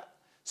love that.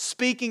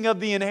 Speaking of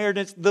the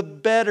inheritance, the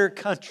better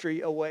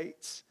country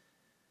awaits.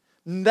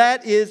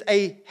 That is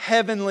a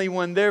heavenly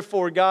one.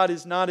 Therefore, God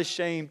is not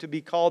ashamed to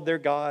be called their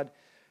God,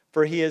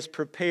 for He has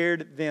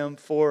prepared them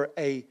for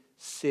a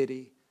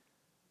city.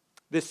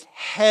 This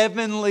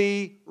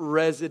heavenly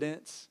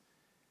residence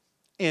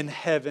in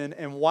heaven.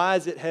 And why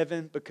is it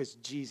heaven? Because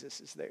Jesus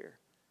is there.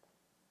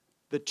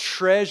 The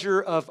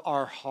treasure of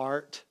our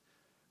heart.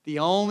 The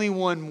only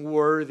one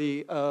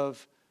worthy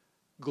of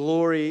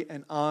glory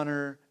and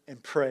honor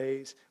and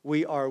praise.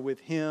 We are with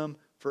Him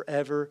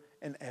forever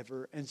and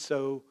ever. And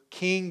so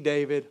King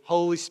David,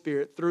 Holy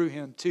Spirit, through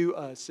him to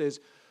us says,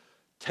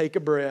 take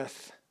a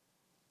breath.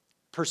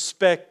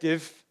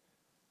 Perspective.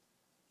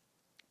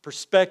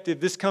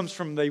 This comes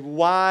from the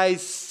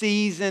wise,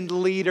 seasoned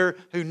leader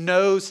who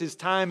knows his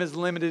time is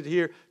limited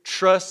here.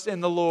 Trust in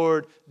the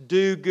Lord.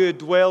 Do good.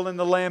 Dwell in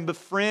the land.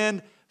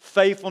 Befriend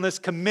faithfulness.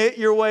 Commit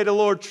your way to the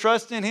Lord.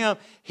 Trust in Him.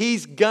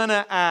 He's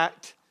gonna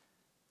act.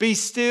 Be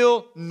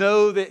still.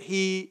 Know that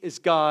He is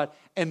God.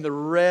 And the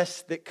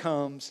rest that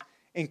comes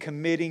in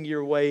committing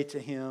your way to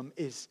Him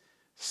is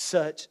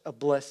such a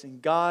blessing.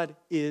 God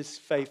is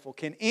faithful.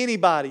 Can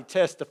anybody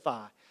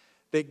testify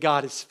that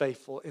God is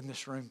faithful in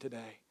this room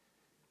today?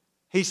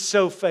 He's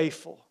so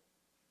faithful.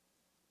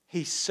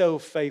 He's so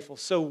faithful,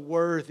 so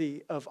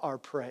worthy of our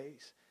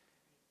praise.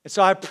 And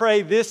so I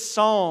pray this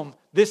psalm,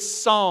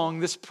 this song,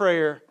 this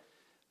prayer,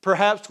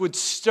 perhaps would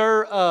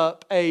stir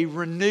up a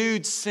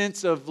renewed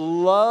sense of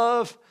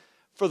love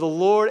for the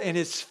Lord and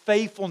His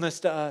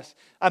faithfulness to us.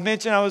 I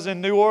mentioned I was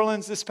in New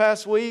Orleans this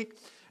past week.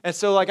 And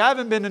so I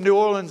haven't been to New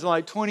Orleans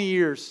in 20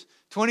 years.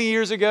 20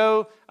 years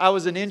ago, I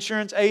was an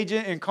insurance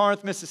agent in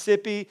Corinth,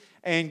 Mississippi.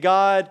 And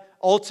God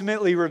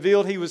ultimately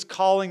revealed He was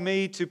calling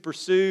me to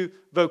pursue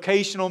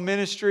vocational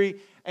ministry.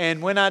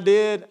 And when I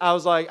did, I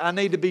was like, I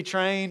need to be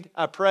trained.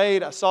 I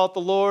prayed, I sought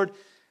the Lord,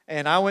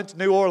 and I went to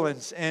New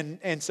Orleans.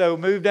 And so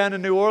moved down to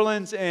New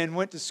Orleans and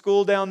went to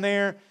school down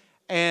there.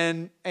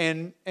 And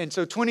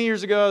so 20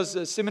 years ago, I was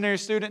a seminary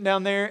student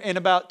down there. And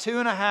about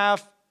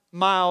 2.5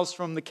 miles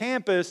from the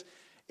campus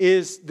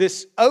is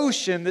this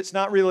ocean that's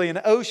not really an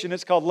ocean.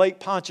 It's called Lake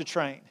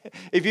Pontchartrain.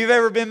 If you've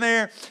ever been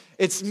there,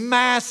 it's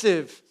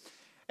massive.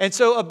 And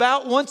so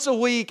about once a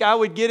week, I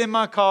would get in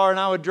my car and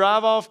I would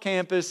drive off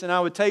campus and I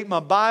would take my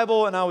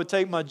Bible and I would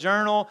take my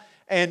journal.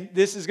 And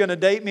this is going to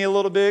date me a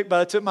little bit,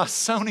 but I took my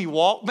Sony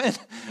Walkman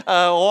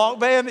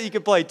that you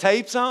could play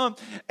tapes on.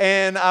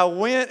 And I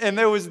went and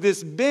there was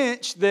this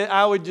bench that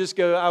I would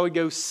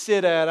go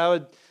sit at. I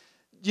would,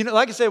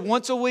 like I said,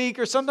 once a week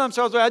or sometimes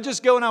I'd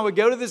just go and I would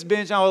go to this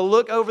bench and I would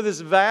look over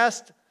this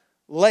vast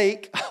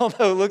lake,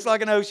 although it looks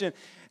like an ocean.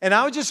 And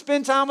I would just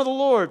spend time with the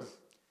Lord.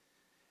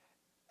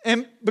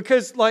 And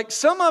because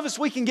some of us,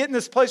 we can get in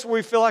this place where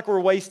we feel like we're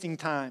wasting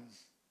time.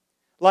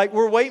 Like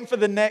we're waiting for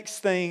the next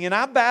thing. And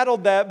I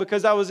battled that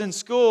because I was in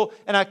school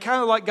and I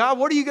kind of God,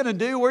 what are you going to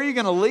do? Where are you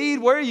going to lead?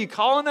 Where are you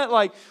calling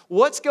it?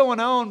 What's going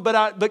on?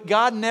 But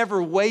God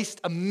never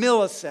wastes a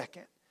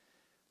millisecond.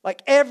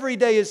 Every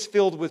day is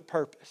filled with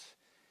purpose.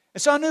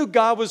 And so I knew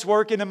God was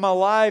working in my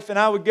life and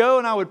I would go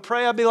and I would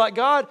pray. I'd be like,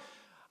 God,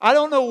 I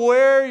don't know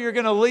where you're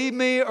going to lead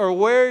me or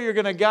where you're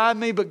going to guide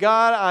me, but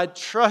God, I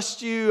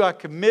trust you. I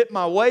commit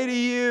my way to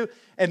you.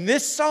 And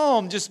this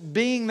psalm just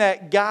being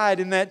that guide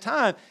in that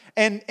time.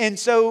 And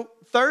so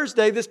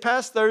this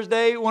past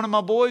Thursday, one of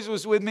my boys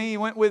was with me. He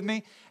went with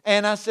me.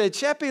 And I said,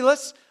 Sheppy,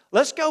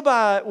 let's go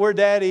by where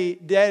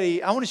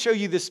Daddy, I want to show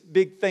you this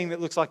big thing that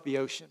looks like the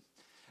ocean.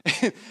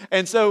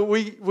 And so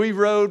we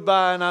rode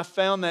by and I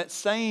found that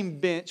same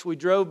bench. We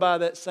drove by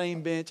that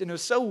same bench. And it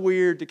was so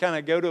weird to kind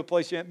of go to a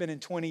place you haven't been in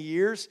 20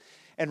 years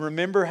and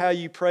remember how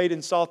you prayed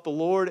and sought the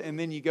Lord. And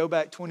then you go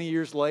back 20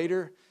 years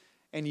later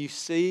and you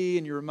see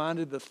and you're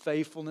reminded of the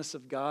faithfulness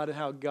of God and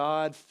how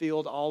God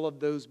filled all of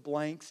those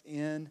blanks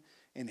in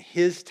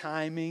His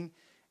timing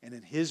and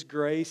in His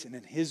grace and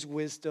in His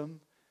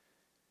wisdom.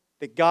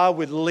 That God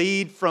would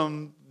lead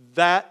from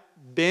that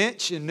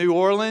bench in New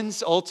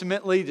Orleans,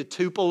 ultimately to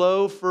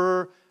Tupelo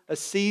for a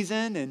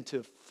season and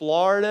to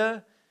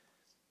Florida,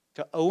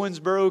 to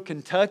Owensboro,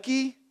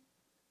 Kentucky,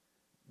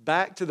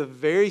 back to the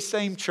very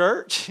same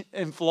church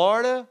in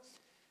Florida.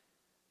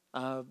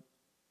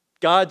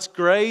 God's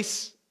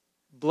grace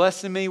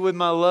blessing me with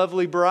my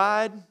lovely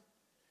bride.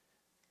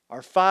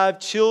 our 5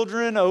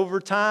 children over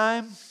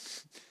time,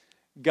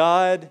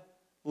 God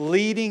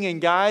leading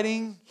and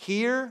guiding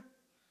here,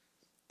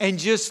 and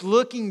just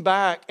looking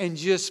back and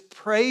just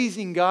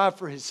praising God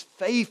for His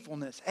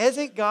faithfulness.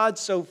 Isn't God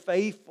so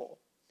faithful?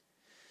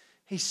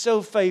 He's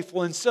so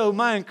faithful. And so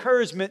my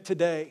encouragement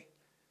today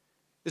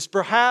is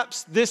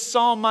perhaps this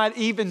psalm might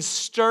even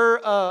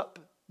stir up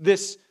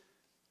this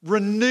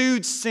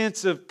renewed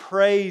sense of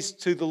praise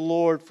to the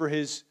Lord for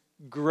His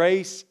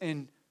grace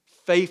and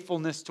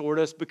faithfulness toward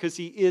us, because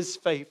He is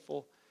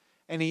faithful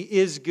and He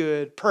is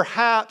good.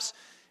 Perhaps,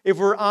 if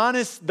we're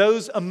honest,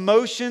 those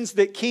emotions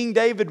that King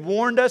David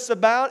warned us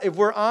about, if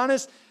we're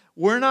honest,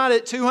 we're not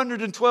at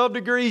 212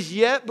 degrees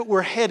yet, but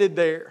we're headed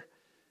there.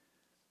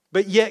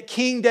 But yet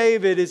King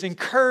David is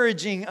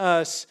encouraging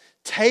us,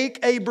 take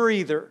a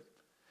breather,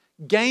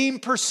 gain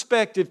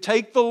perspective,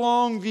 take the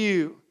long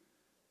view.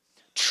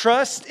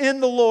 Trust in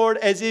the Lord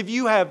as if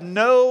you have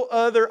no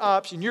other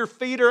option. Your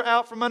feet are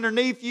out from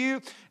underneath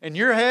you and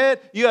your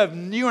head, you're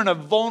in a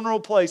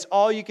vulnerable place.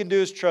 All you can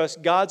do is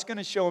trust. God's going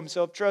to show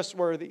Himself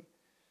trustworthy.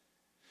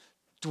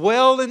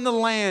 Dwell in the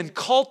land,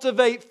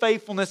 cultivate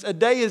faithfulness. A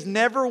day is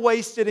never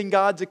wasted in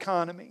God's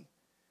economy.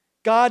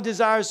 God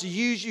desires to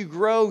use you,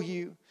 grow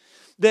you.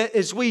 That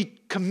as we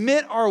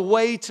commit our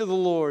way to the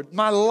Lord,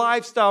 my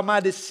lifestyle, my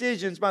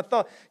decisions, my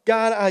thought,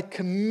 God, I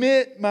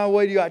commit my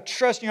way to You. I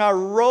trust You. I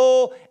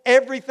roll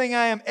everything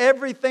I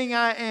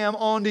am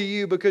onto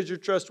You because You're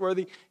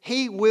trustworthy.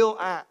 He will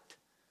act.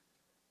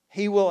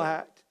 He will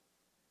act.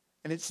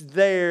 And it's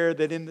there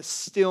that in the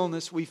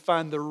stillness we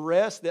find the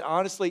rest that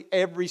honestly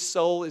every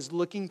soul is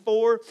looking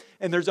for.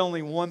 And there's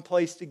only one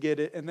place to get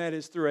it, and that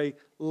is through a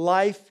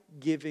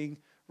life-giving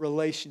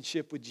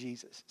relationship with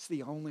Jesus. It's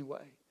the only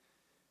way.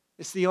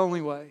 It's the only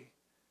way.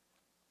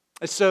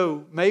 And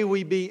so may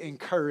we be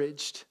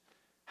encouraged.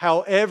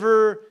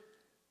 However,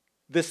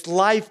 this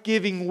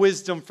life-giving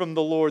wisdom from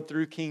the Lord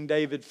through King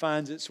David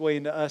finds its way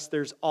into us,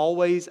 there's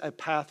always a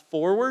path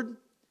forward.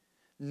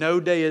 No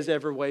day is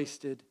ever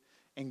wasted.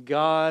 And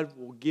God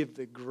will give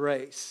the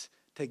grace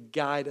to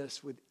guide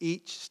us with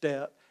each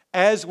step.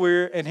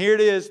 And here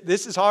it is,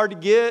 this is hard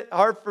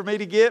for me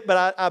to get,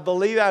 but I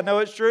believe, I know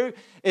it's true,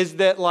 is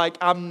that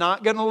I'm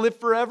not going to live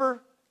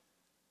forever.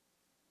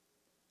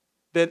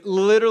 That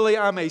literally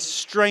I'm a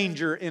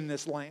stranger in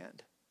this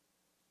land.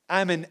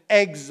 I'm an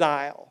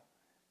exile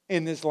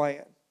in this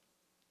land.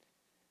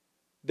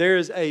 There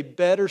is a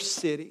better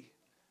city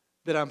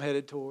that I'm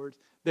headed towards.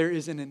 There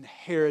is an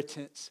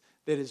inheritance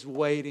that is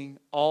waiting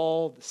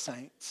all the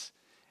saints.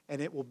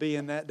 And it will be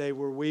in that day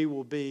where we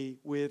will be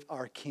with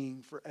our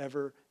King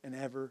forever and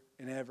ever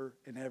and ever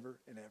and ever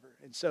and ever.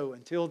 And so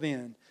until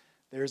then,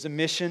 there's a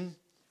mission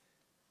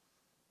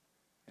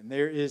and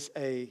there is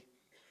a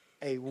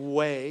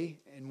way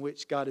in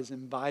which God has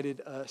invited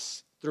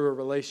us through a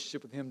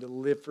relationship with Him to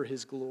live for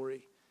His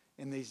glory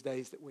in these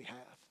days that we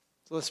have.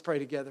 So let's pray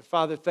together.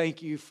 Father,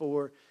 thank You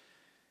for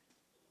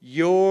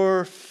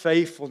Your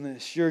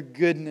faithfulness, Your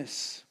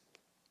goodness,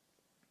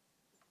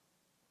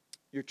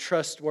 Your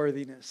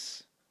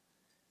trustworthiness,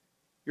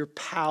 Your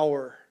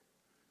power,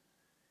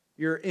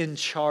 Your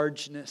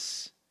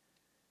in-chargeness,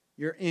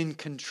 Your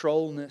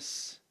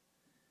in-controlness.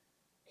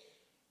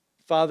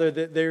 Father,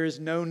 that there is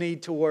no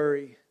need to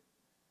worry.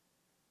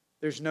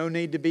 There's no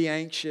need to be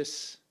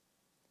anxious.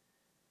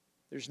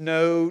 There's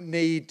no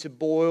need to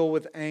boil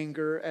with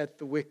anger at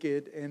the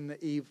wicked and the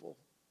evil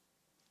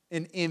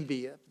and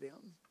envy of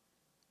them.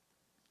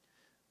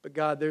 But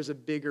God, there's a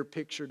bigger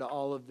picture to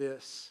all of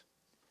this.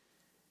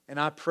 And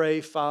I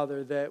pray,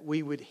 Father, that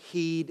we would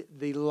heed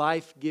the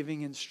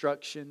life-giving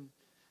instruction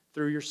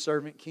through Your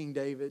servant King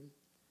David.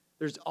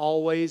 There's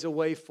always a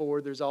way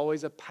forward. There's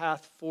always a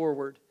path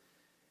forward.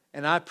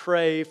 And I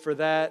pray for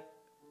that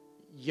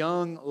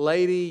young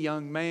lady,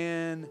 young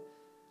man,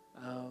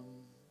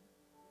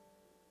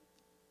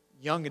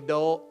 young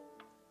adult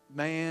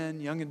man,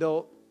 young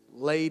adult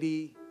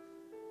lady,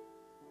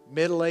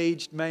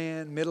 middle-aged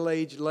man,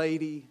 middle-aged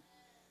lady,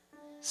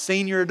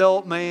 senior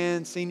adult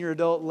man, senior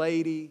adult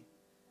lady.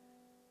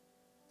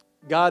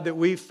 God, that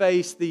we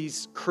face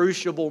these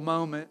crucible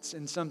moments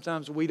and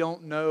sometimes we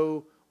don't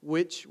know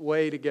which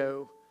way to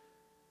go.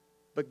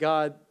 But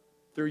God,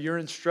 through Your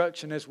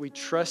instruction, as we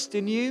trust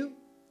in You,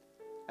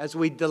 as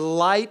we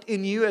delight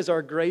in You as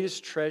our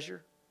greatest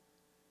treasure,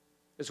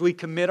 as we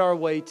commit our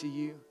way to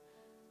You,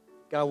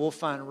 God, we'll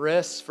find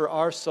rest for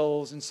our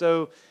souls. And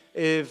so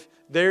if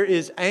there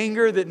is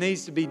anger that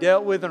needs to be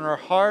dealt with in our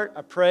heart,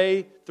 I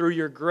pray through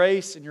Your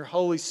grace and Your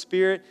Holy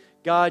Spirit,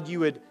 God,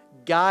 You would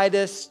guide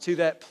us to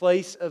that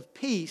place of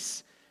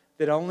peace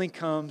that only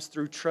comes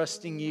through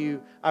trusting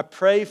You. I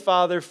pray,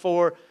 Father,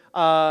 for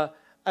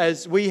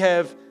as we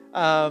have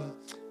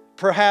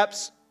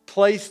perhaps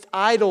placed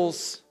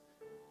idols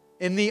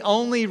in the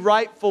only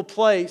rightful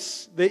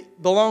place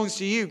that belongs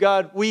to You,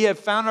 God, we have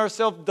found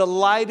ourselves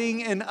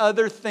delighting in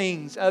other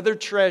things, other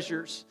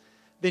treasures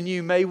than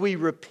You. May we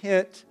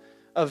repent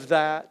of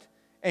that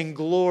and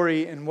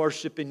glory and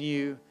worship in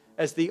You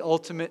as the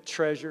ultimate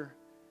treasure.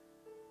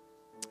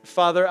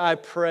 Father, I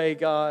pray,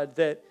 God,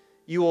 that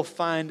you will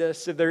find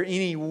us. If there are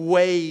any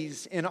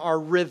ways in our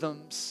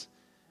rhythms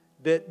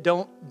that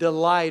don't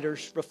delight or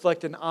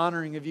reflect an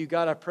honoring of you,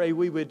 God, I pray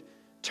we would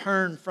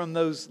turn from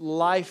those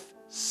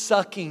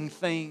life-sucking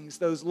things,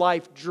 those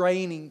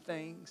life-draining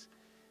things,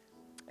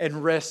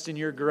 and rest in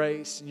your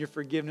grace and your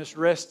forgiveness.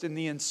 Rest in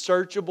the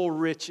unsearchable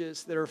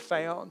riches that are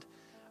found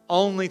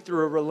only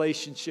through a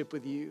relationship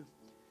with you.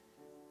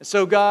 And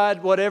so,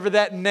 God, whatever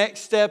that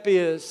next step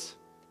is,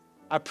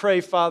 I pray,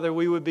 Father,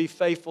 we would be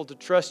faithful to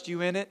trust you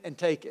in it and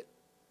take it.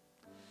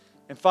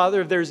 And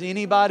Father, if there's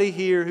anybody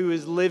here who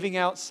is living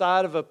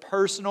outside of a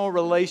personal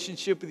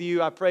relationship with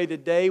you, I pray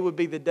today would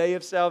be the day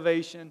of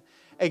salvation,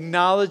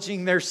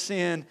 acknowledging their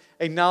sin,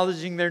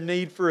 acknowledging their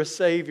need for a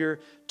Savior,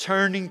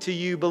 turning to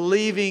you,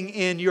 believing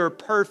in your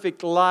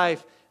perfect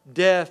life,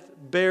 death,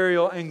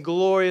 burial, and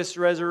glorious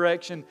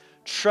resurrection,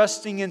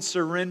 trusting and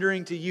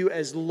surrendering to you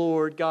as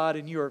Lord, God,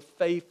 and you are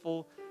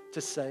faithful to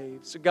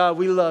save. So God,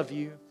 we love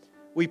you.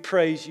 We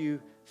praise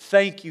you.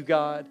 Thank you,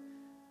 God,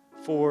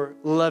 for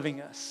loving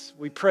us.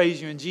 We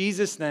praise you in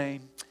Jesus'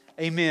 name.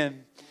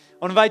 Amen. I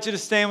want to invite you to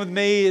stand with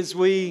me as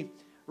we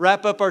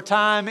wrap up our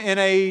time in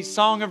a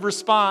song of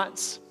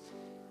response.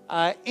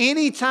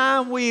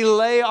 Anytime we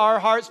lay our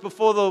hearts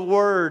before the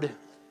Word,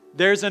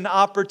 there's an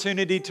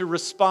opportunity to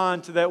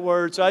respond to that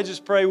Word. So I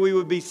just pray we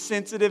would be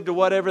sensitive to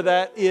whatever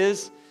that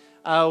is.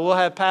 We'll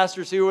have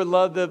pastors here who would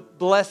love the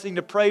blessing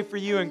to pray for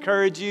you,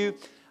 encourage you.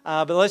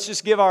 But let's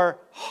just give our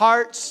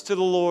hearts to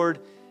the Lord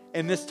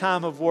in this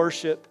time of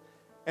worship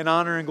and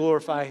honor and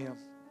glorify Him.